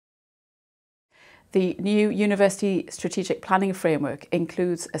The new University Strategic Planning Framework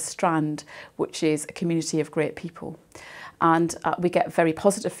includes a strand which is a community of great people. And we get very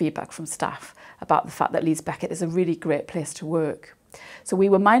positive feedback from staff about the fact that Leeds Beckett is a really great place to work. So we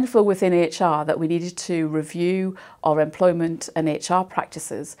were mindful within HR that we needed to review our employment and HR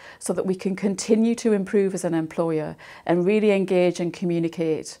practices so that we can continue to improve as an employer and really engage and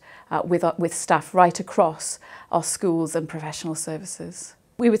communicate with staff right across our schools and professional services.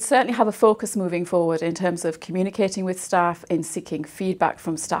 We would certainly have a focus moving forward in terms of communicating with staff, in seeking feedback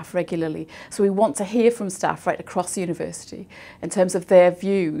from staff regularly. So we want to hear from staff right across the university in terms of their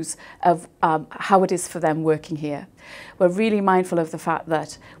views of how it is for them working here. We're really mindful of the fact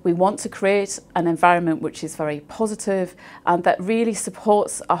that we want to create an environment which is very positive and that really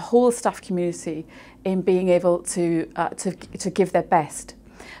supports our whole staff community in being able to give their best.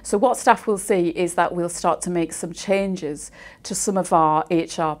 So what staff will see is that we'll start to make some changes to some of our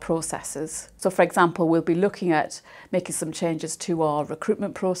HR processes. So for example, we'll be looking at making some changes to our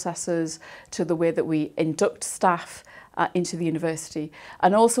recruitment processes, to the way that we induct staff into the university,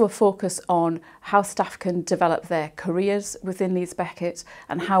 and also a focus on how staff can develop their careers within Leeds Beckett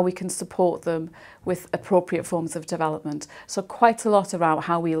and how we can support them with appropriate forms of development. So quite a lot around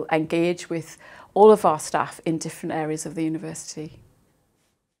how we'll engage with all of our staff in different areas of the university.